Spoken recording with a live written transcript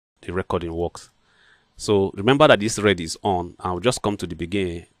the recording works. So remember that this red is on. I'll just come to the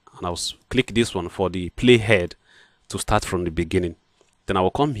beginning and I'll click this one for the playhead to start from the beginning. Then I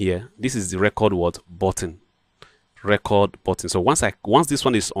will come here. This is the record button. Record button. So once this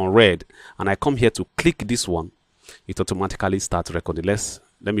one is on red and I come here to click this one, it automatically starts recording.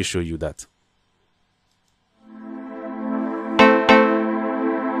 Let me show you that.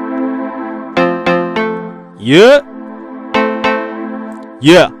 Yeah.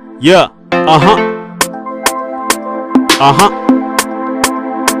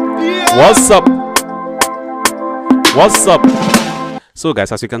 What's up? So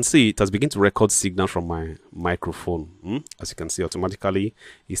guys, as you can see, it has begun to record signal from my microphone. As you can see, automatically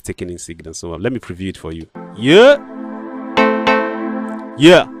it's taking in signal. So let me preview it for you. Yeah.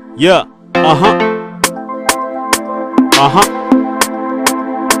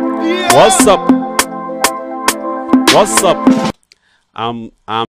 What's up?